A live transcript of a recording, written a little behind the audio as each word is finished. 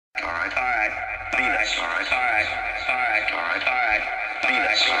I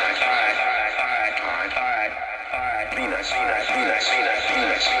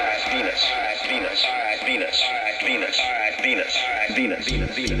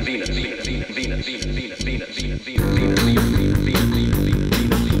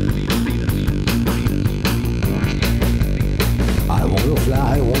wanna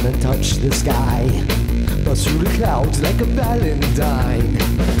fly, wanna touch the sky, bust through the clouds like a valentine,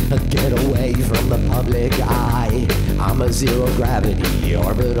 get away from the public eye. I'm a zero gravity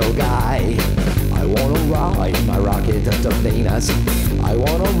orbital guy. I wanna ride my rocket up to Venus. I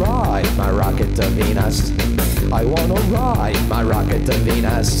wanna ride my rocket to Venus. I wanna ride my rocket to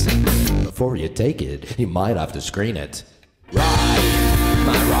Venus. Before you take it, you might have to screen it. Ride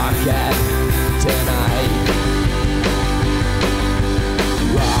my rocket tonight.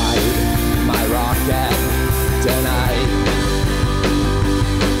 Ride my rocket tonight.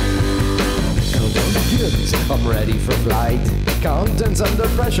 I'm ready for flight. Contents under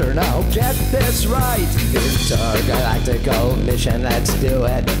pressure now, get this right. Intergalactical mission, let's do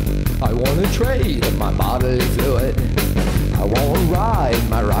it. I wanna trade my bodily fluid. I wanna ride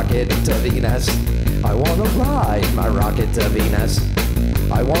my rocket to Venus. I wanna ride my rocket to Venus.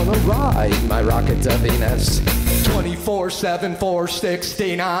 I wanna ride my rocket to Venus. 24/7,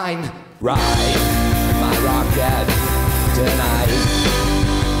 469. Ride my rocket tonight.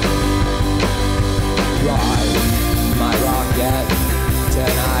 Ride my rocket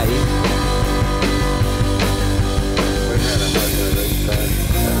tonight. We've had a hard one this time.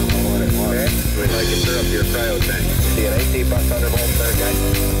 I don't know what it was. Okay. We'd like to stir up your cryo tank. See an 80 bucks thunderbolt there, guys?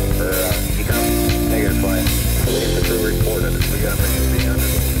 Or, you come? Negative flight. Waiting for the reported. We got emergency under.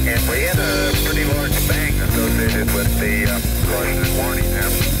 And we had a pretty large bang associated with the caution warning there.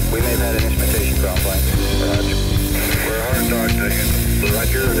 We may have had an instrumentation problem. Roger. We're a hard dog to you.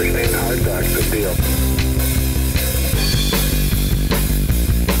 Roger, understand hard dog. Good deal.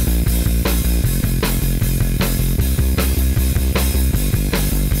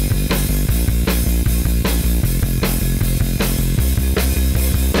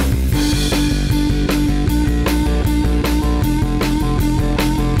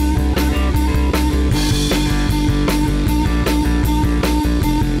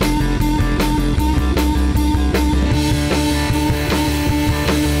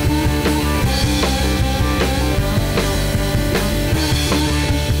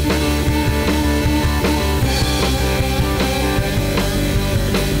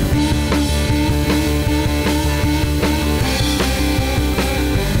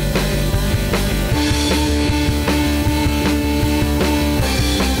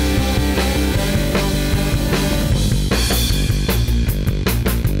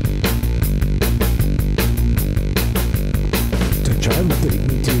 Take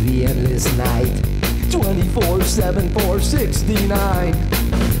me to the endless night. 24/7, 469.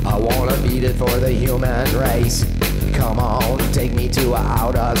 I wanna beat it for the human race. Come on, take me to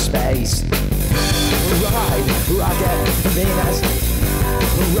outer space. Ride, rocket, Venus.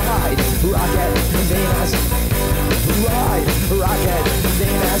 Ride, rocket, Venus. Ride, rocket,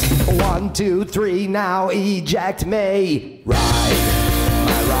 Venus. 1, 2, 3, now eject me. Ride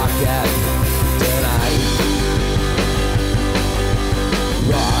my rocket tonight.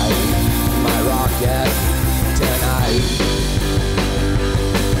 Ride my rocket tonight.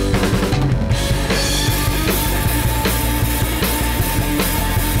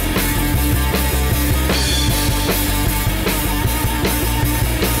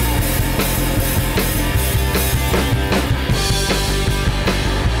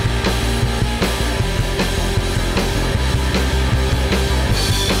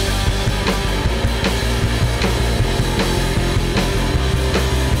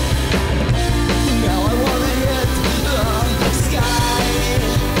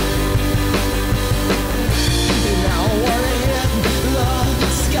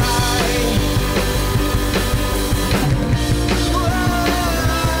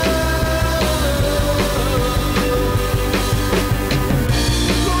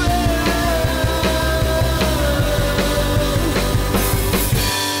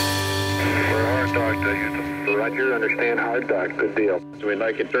 Roger, understand hard dog. Good deal. So we'd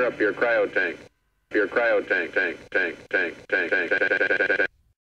like you to stir up your cryo tank. Your cryo tank.